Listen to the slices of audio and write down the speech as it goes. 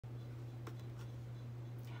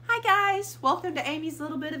Hi guys, welcome to Amy's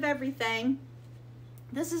Little Bit of Everything.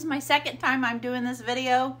 This is my second time I'm doing this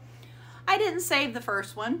video. I didn't save the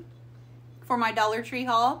first one for my Dollar Tree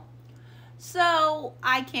haul, so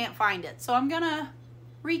I can't find it. So I'm gonna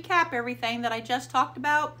recap everything that I just talked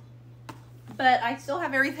about, but I still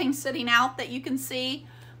have everything sitting out that you can see.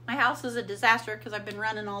 My house is a disaster because I've been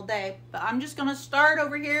running all day, but I'm just gonna start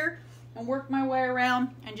over here and work my way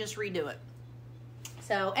around and just redo it.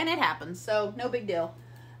 So, and it happens, so no big deal.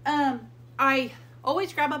 I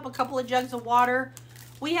always grab up a couple of jugs of water.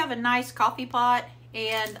 We have a nice coffee pot,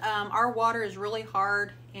 and our water is really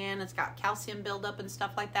hard and it's got calcium buildup and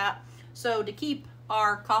stuff like that. So to keep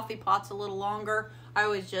our coffee pots a little longer, I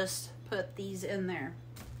always just put these in there.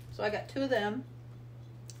 So I got 2 of them.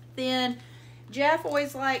 Then Jeff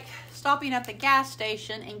always liked stopping at the gas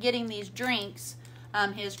station and getting these drinks,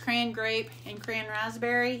 his cran grape and cran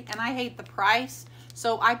raspberry, and I hate the price.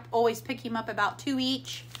 So I always pick him up about 2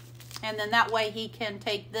 each, and then that way he can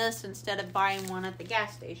take this instead of buying one at the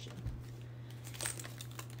gas station.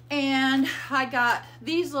 And I got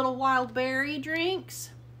these little wild berry drinks.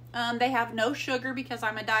 They have no sugar because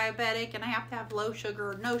I'm a diabetic and I have to have low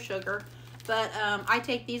sugar or no sugar. But I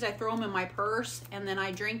take these, I throw them in my purse, and then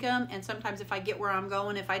I drink them. And sometimes if I get where I'm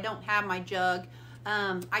going, if I don't have my jug,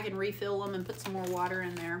 I can refill them and put some more water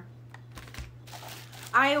in there.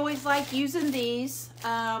 I always like using these.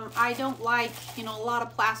 I don't like, a lot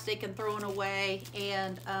of plastic and throwing away,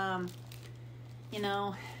 and,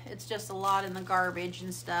 it's just a lot in the garbage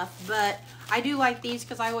and stuff. But I do like these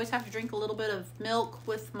because I always have to drink a little bit of milk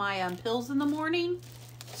with my pills in the morning.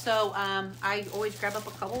 So I always grab up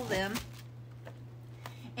a couple of them.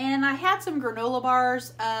 And I had some granola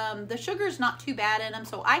bars. The sugar's not too bad in them,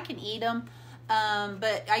 so I can eat them.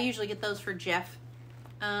 But I usually get those for Jeff.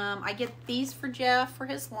 I get these for Jeff for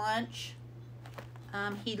his lunch.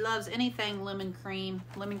 He loves anything lemon cream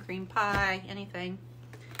pie, anything.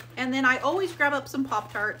 And then I always grab up some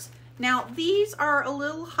Pop-Tarts. Now, these are a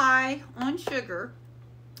little high on sugar,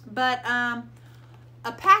 but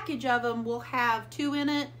a package of them will have 2 in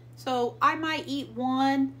it. So I might eat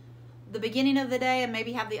one the beginning of the day and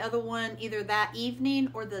maybe have the other one either that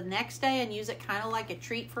evening or the next day and use it kind of like a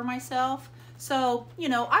treat for myself. So,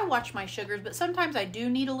 I watch my sugars, but sometimes I do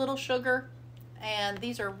need a little sugar, and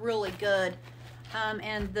these are really good.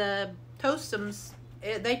 And the Toastums,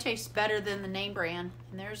 they taste better than the name brand.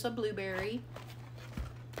 And there's a blueberry,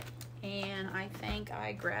 and I think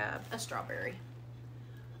I grabbed a strawberry.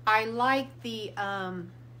 I like the,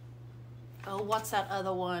 what's that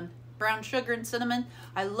other one? Brown sugar and cinnamon.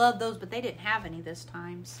 I love those, but they didn't have any this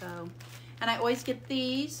time, so. And I always get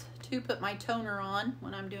these to put my toner on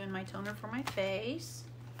when I'm doing my toner for my face.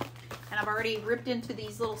 And I've already ripped into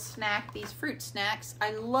these little these fruit snacks.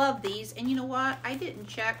 I love these. And you know what? I didn't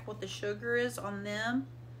check what the sugar is on them.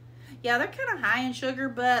 Yeah, they're kind of high in sugar,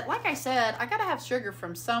 but like I said, I gotta have sugar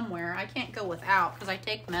from somewhere. I can't go without because I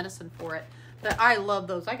take medicine for it. But I love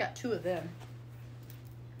those. I got 2 of them.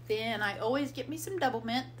 Then I always get me some Double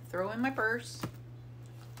Mint to throw in my purse.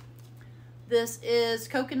 This is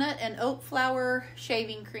coconut and oat flour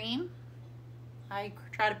shaving cream. I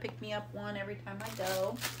try to pick me up one every time I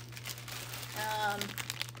go.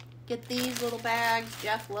 Get these little bags.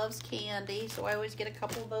 Jeff loves candy, so I always get a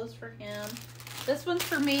couple of those for him. This one's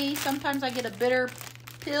for me. Sometimes I get a bitter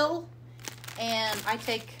pill, and I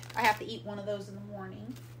have to eat one of those in the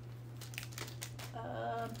morning.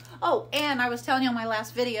 Oh, and I was telling you on my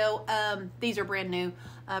last video, these are brand new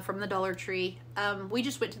from the Dollar Tree. We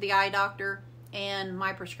just went to the eye doctor, and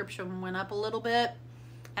my prescription went up a little bit.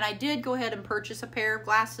 And I did go ahead and purchase a pair of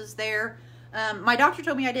glasses there. My doctor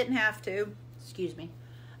told me I didn't have to. Excuse me.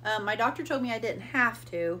 My doctor told me I didn't have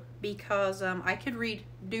to because I could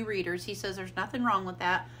do readers. He says there's nothing wrong with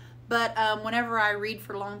that. But whenever I read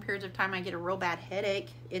for long periods of time, I get a real bad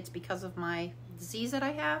headache. It's because of my disease that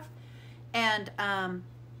I have. And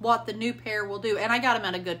what the new pair will do, and I got them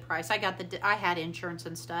at a good price. I had insurance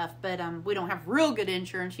and stuff, but we don't have real good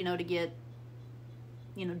insurance, to get,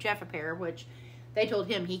 Jeff a pair, which they told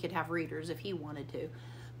him he could have readers if he wanted to.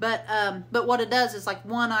 But what it does is like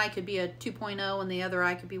one eye could be a 2.0 and the other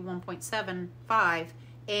eye could be 1.75.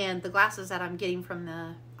 And the glasses that I'm getting from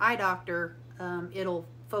the eye doctor, it'll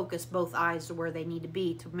focus both eyes to where they need to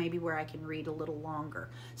be, to maybe where I can read a little longer.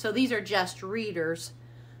 So these are just readers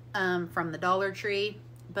from the Dollar Tree.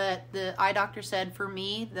 But the eye doctor said for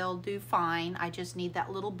me, they'll do fine. I just need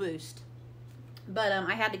that little boost. But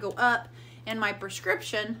I had to go up in my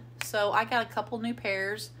prescription, so I got a couple new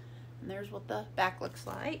pairs. And there's what the back looks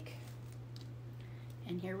like.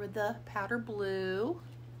 And here with the powder blue.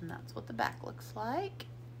 And that's what the back looks like.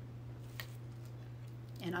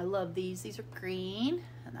 And I love these. These are green,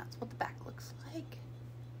 and that's what the back looks like.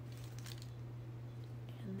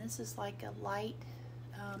 And this is like a light,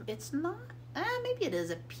 it's not, maybe it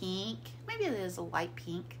is a pink. Maybe it is a light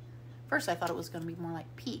pink. First I thought it was going to be more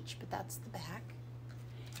like peach, but that's the back.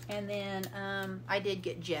 And then I did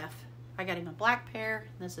get Jeff. I got him a black pair.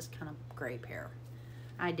 This is kind of gray pair.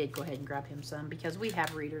 I did go ahead and grab him some because we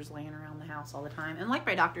have readers laying around the house all the time. And like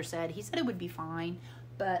my doctor said, he said it would be fine,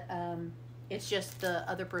 but it's just the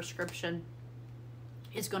other prescription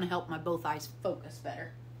is going to help my both eyes focus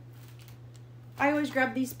better. I always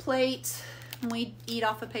grab these plates. We eat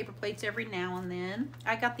off of paper plates every now and then.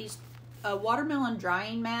 I got these watermelon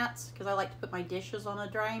drying mats because I like to put my dishes on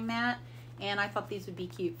a drying mat. And I thought these would be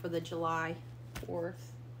cute for the July 4th.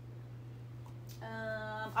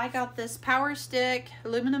 I got this Power Stick,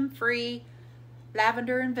 aluminum-free,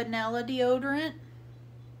 lavender and vanilla deodorant.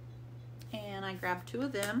 And I grabbed 2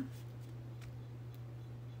 of them.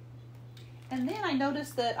 And then I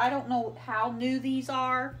noticed that, I don't know how new these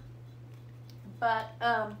are, but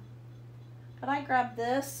I grabbed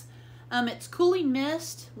this. It's Cooling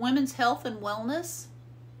Mist, Women's Health and Wellness.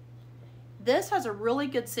 This has a really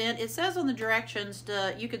good scent. It says on the directions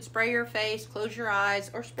you could spray your face, close your eyes,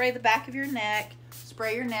 or spray the back of your neck,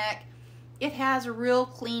 spray your neck. It has a real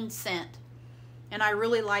clean scent, and I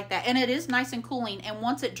really like that. And it is nice and cooling, and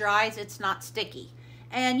once it dries, it's not sticky.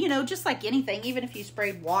 And, you know, just like anything, even if you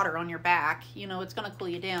sprayed water on your back, you know, it's going to cool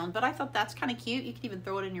you down. But I thought that's kind of cute. You could even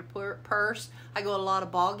throw it in your purse. I go to a lot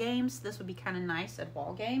of ball games. This would be kind of nice at a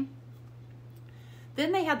ball game.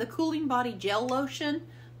 Then they had the Cooling Body Gel Lotion.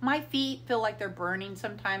 My feet feel like they're burning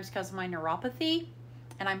sometimes because of my neuropathy.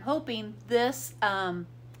 And I'm hoping this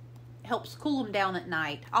helps cool them down at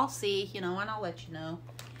night. I'll see, you know, and I'll let you know.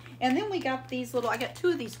 And then we got these little, I got 2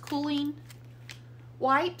 of these cooling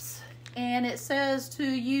wipes. And it says to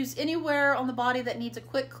use anywhere on the body that needs a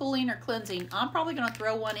quick cooling or cleansing. I'm probably going to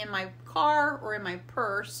throw one in my car or in my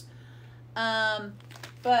purse.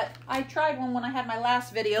 But I tried one when I had my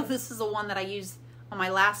last video. This is the one that I used on my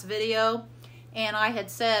last video. And I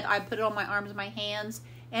had said I put it on my arms and my hands.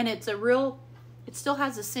 And it's a real, it still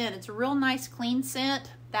has a scent. It's a real nice clean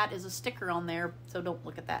scent. That is a sticker on there, so don't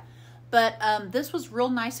look at that. But this was real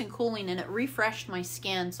nice and cooling, and it refreshed my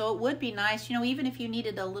skin. So it would be nice, you know, even if you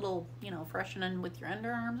needed a little, you know, freshening with your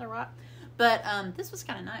underarms or what. But this was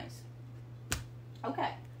kind of nice. Okay,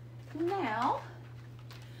 now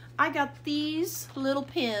I got these little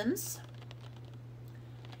pins.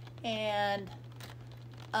 And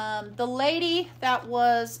the lady that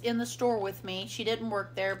was in the store with me, she didn't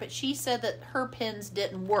work there, but she said that her pins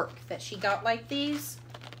didn't work. That she got like these,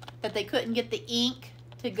 that they couldn't get the ink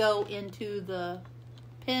to go into the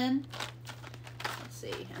pin. Let's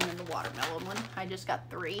see, and then the watermelon one. I just got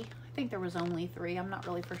 3. I think there was only 3. I'm not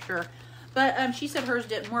really for sure. But she said hers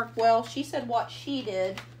didn't work well. She said what she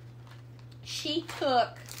did, she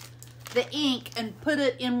took the ink and put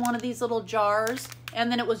it in one of these little jars,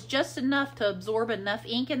 and then it was just enough to absorb enough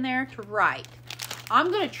ink in there to write.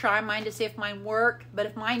 I'm going to try mine to see if mine work, but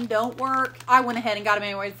if mine don't work, I went ahead and got them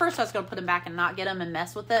anyway. First I was going to put them back and not get them and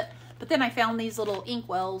mess with it. But then I found these little ink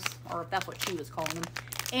wells, or that's what she was calling them.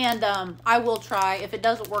 And I will try. If it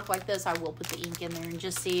doesn't work like this, I will put the ink in there and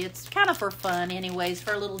just see. It's kind of for fun anyways,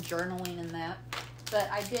 for a little journaling and that. But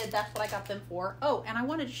I did. That's what I got them for. Oh, and I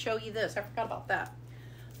wanted to show you this. I forgot about that.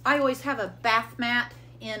 I always have a bath mat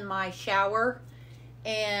in my shower.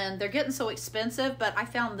 And they're getting so expensive, but I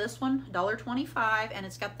found this one, $1.25, and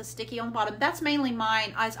it's got the sticky on the bottom. That's mainly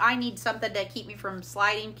mine, as I need something to keep me from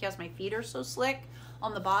sliding because my feet are so slick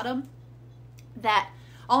on the bottom, that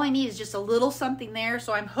all I need is just a little something there.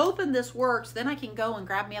 So I'm hoping this works. Then I can go and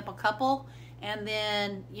grab me up a couple, and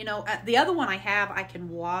then, you know, the other one I have, I can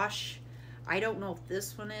wash. I don't know if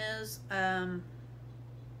this one is. Well,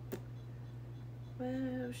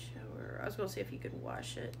 shower. I was going to see if you could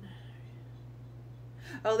wash it.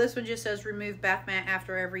 Oh, this one just says remove bath mat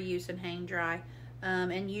after every use and hang dry.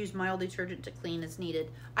 And use mild detergent to clean as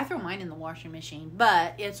needed. I throw mine in the washing machine,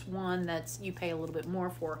 but it's one that's you pay a little bit more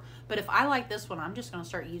for. But if I like this one, I'm just going to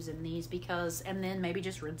start using these because, and then maybe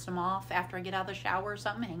just rinse them off after I get out of the shower or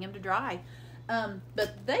something, hang them to dry.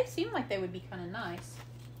 But they seem like they would be kind of nice.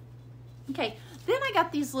 Okay, then I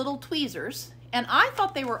got these little tweezers, and I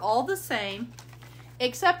thought they were all the same,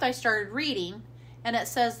 except I started reading, and it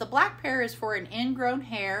says the black pair is for an ingrown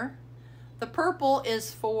hair, the purple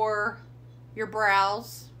is for your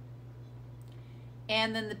brows,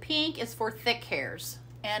 and then the pink is for thick hairs.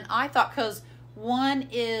 And I thought, because one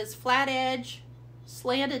is flat edge,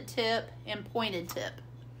 slanted tip, and pointed tip,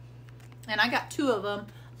 and I got 2 of them.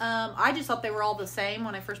 I just thought they were all the same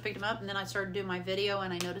when I first picked them up, and then I started doing my video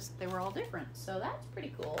and I noticed that they were all different. So that's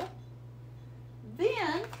pretty cool.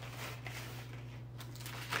 Then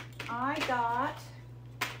I got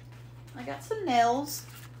some nails.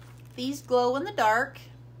 These glow in the dark.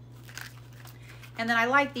 And then I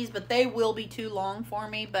like these, but they will be too long for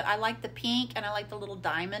me. But I like the pink and I like the little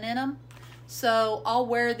diamond in them. So I'll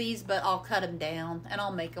wear these, but I'll cut them down and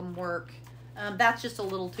I'll make them work. That's just a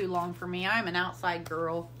little too long for me. I'm an outside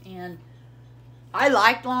girl and I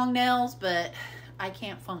like long nails, but I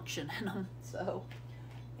can't function in them. So,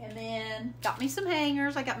 and then got me some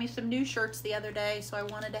hangers. I got me some new shirts the other day, so I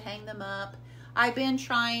wanted to hang them up. I've been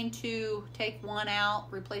trying to take one out,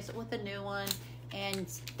 replace it with a new one, and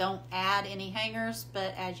don't add any hangers,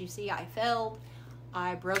 but as you see, I failed.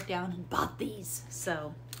 I broke down and bought these,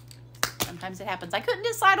 so sometimes it happens. I couldn't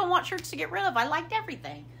decide on what shirts to get rid of. I liked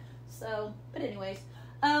everything. So, but anyways,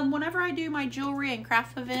 whenever I do my jewelry and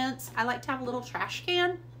craft events, I like to have a little trash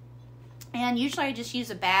can. And usually I just use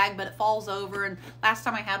a bag, but it falls over. And last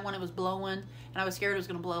time I had one, it was blowing, and I was scared it was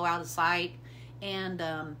going to blow out of sight. And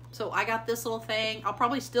so I got this little thing. I'll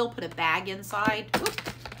probably still put a bag inside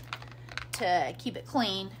to keep it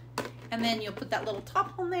clean. And then you'll put that little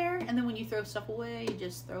top on there. And then when you throw stuff away, you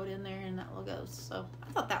just throw it in there and that will go. So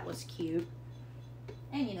I thought that was cute.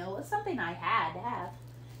 And you know, it's something I had to have.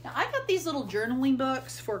 Now, I got these little journaling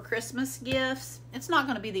books for Christmas gifts. It's not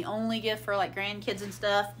going to be the only gift for like grandkids and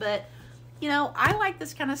stuff, but you know, I like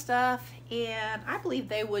this kind of stuff and I believe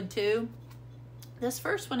they would too. This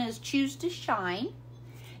first one is Choose to Shine.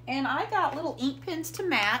 And I got little ink pens to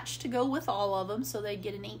match to go with all of them, so they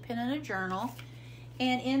get an ink pen and a journal.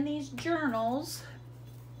 And in these journals,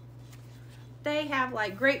 they have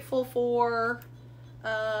like grateful for,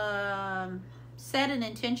 set an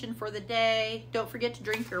intention for the day, don't forget to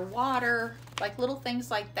drink your water, like little things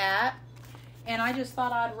like that. And I just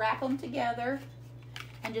thought I'd wrap them together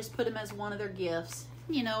and just put them as one of their gifts.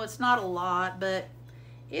 You know, it's not a lot, but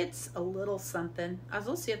it's a little something. I was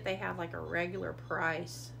going to see if they have like a regular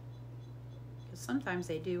price, because sometimes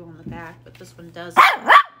they do on the back, but this one does.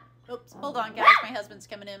 Oops, hold on guys, my husband's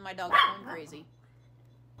coming in, my dog's going crazy.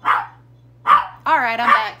 All right, I'm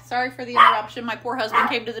back. Sorry for the interruption. My poor husband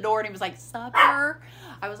came to the door and he was like, supper?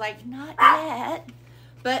 I was like, not yet.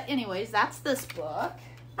 But anyways, that's this book.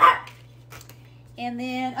 And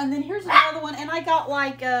then here's another one. And I got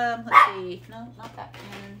like, let's see. No, not that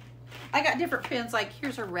pen. I got different pens. Like,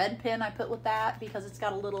 here's a red pen I put with that because it's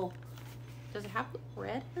got a little, does it have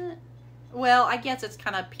red in it? Well, I guess it's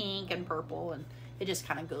kind of pink and purple and it just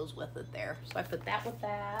kind of goes with it there. So I put that with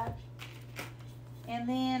that. And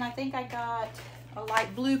then I think I got a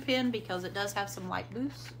light blue pen because it does have some light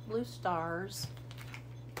blue stars.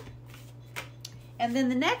 And then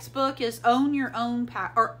the next book is Own Your Own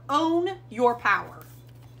Power, or Own Your Power.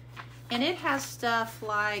 And it has stuff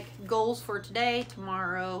like goals for today,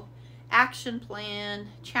 tomorrow, action plan,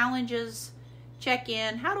 challenges,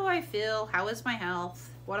 check-in, how do I feel, how is my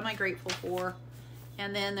health, what am I grateful for?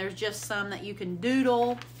 And then there's just some that you can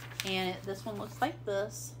doodle, and this one looks like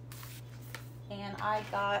this. And I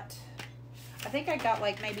think I got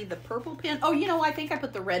like maybe the purple pen. Oh, you know, I think I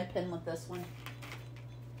put the red pen with this one.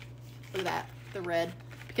 Look at that, the red,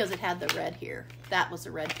 because it had the red here. That was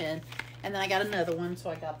the red pen. And then I got another one, so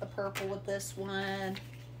I got the purple with this one.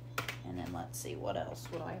 And then let's see, what else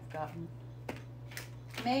would I have gotten?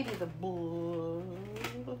 Maybe the blue.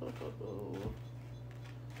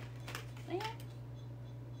 Yeah.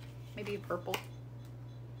 Maybe purple.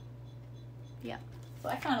 Yeah. So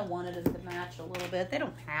I kind of wanted them to match a little bit. They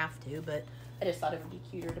don't have to, but I just thought it would be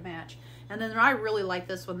cuter to match. And then I really like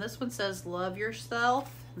this one. This one says Love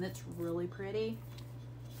Yourself, and it's really pretty.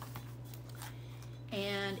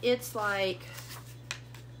 And it's like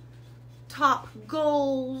top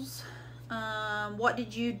goals. What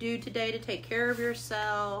did you do today to take care of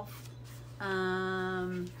yourself?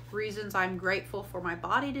 Reasons I'm grateful for my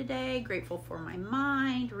body today, grateful for my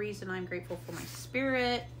mind, reason I'm grateful for my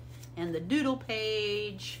spirit, and the doodle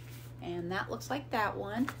page, and that looks like that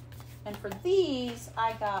one. And for these,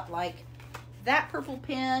 I got like that purple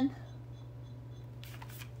pen.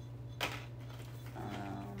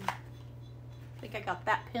 I think I got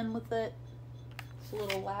that pen with it. It's a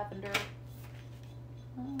little lavender.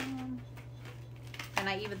 And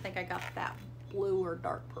I even think I got that blue or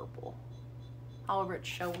dark purple, however it's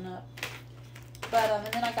showing up. But and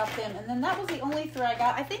then I got them, and then that was the only three I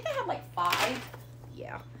got. I think they have like 5.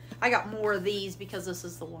 Yeah, I got more of these because this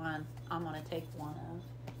is the one I'm gonna take one of.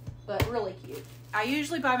 but really cute. I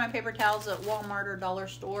usually buy my paper towels at Walmart or dollar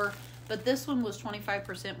store, but this one was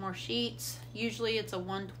 25% more sheets. Usually it's a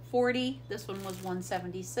 140. This one was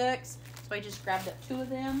 176. So I just grabbed up 2 of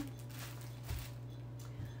them.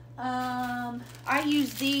 I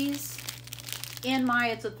use these in my,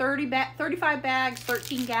 it's a 35 bags,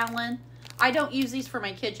 13 gallon. I don't use these for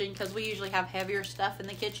my kitchen because we usually have heavier stuff in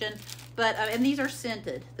the kitchen. But, and these are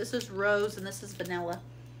scented. This is rose and this is vanilla.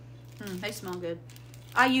 They smell good.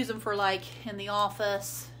 I use them for like in the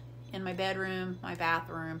office, in my bedroom, my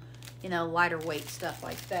bathroom, you know, lighter weight stuff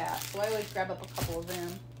like that. So I always grab up a couple of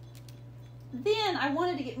them. Then I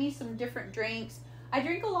wanted to get me some different drinks. I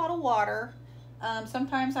drink a lot of water.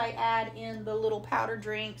 Sometimes I add in the little powder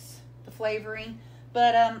drinks, the flavoring.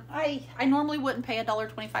 But I normally wouldn't pay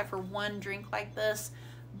 $1.25 for one drink like this.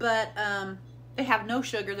 But they have no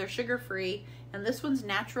sugar. They're sugar-free. And this one's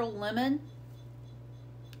natural lemon.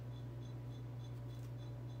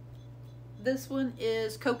 This one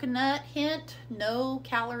is coconut hint, no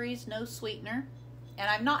calories, no sweetener. And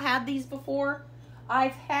I've not had these before.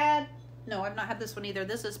 I've not had this one either.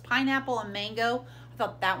 This is pineapple and mango. I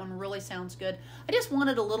thought that one really sounds good. I just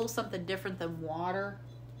wanted a little something different than water.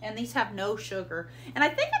 And these have no sugar. And I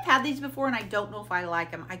think I've had these before and I don't know if I like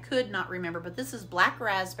them. I could not remember, but this is black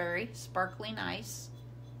raspberry, sparkling ice.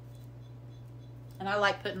 And I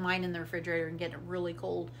like putting mine in the refrigerator and getting it really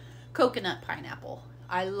cold. Coconut pineapple.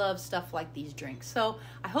 I love stuff like these drinks. So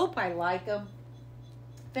I hope I like them.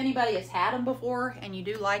 If anybody has had them before and you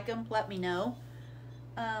do like them, let me know.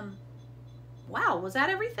 Wow, was that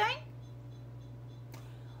everything?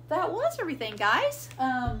 That was everything, guys.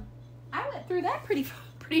 I went through that pretty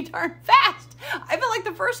darn fast. I felt like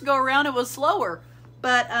the first go around it was slower.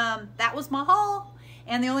 But that was my haul.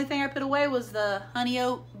 And the only thing I put away was the honey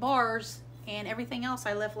oat bars, and everything else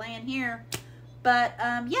I left laying here. But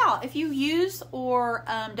yeah, if you use or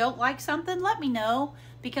don't like something, let me know,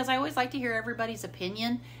 because I always like to hear everybody's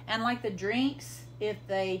opinion. And like the drinks, if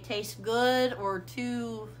they taste good or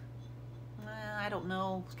too, I don't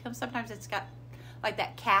know. Sometimes it's got like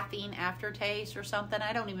that caffeine aftertaste or something.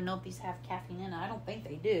 I don't even know if these have caffeine in it. I don't think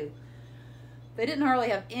they do. They didn't hardly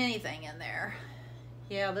have anything in there.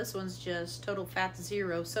 Yeah, this one's just total fat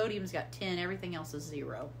 0. Sodium's got 10. Everything else is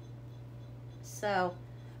 0. So,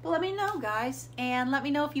 but let me know, guys. And let me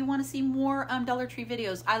know if you want to see more Dollar Tree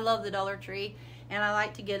videos. I love the Dollar Tree. And I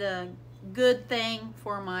like to get a good thing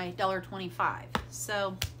for my $1.25.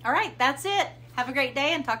 So, all right, that's it. Have a great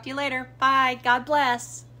day and talk to you later. Bye. God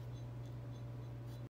bless.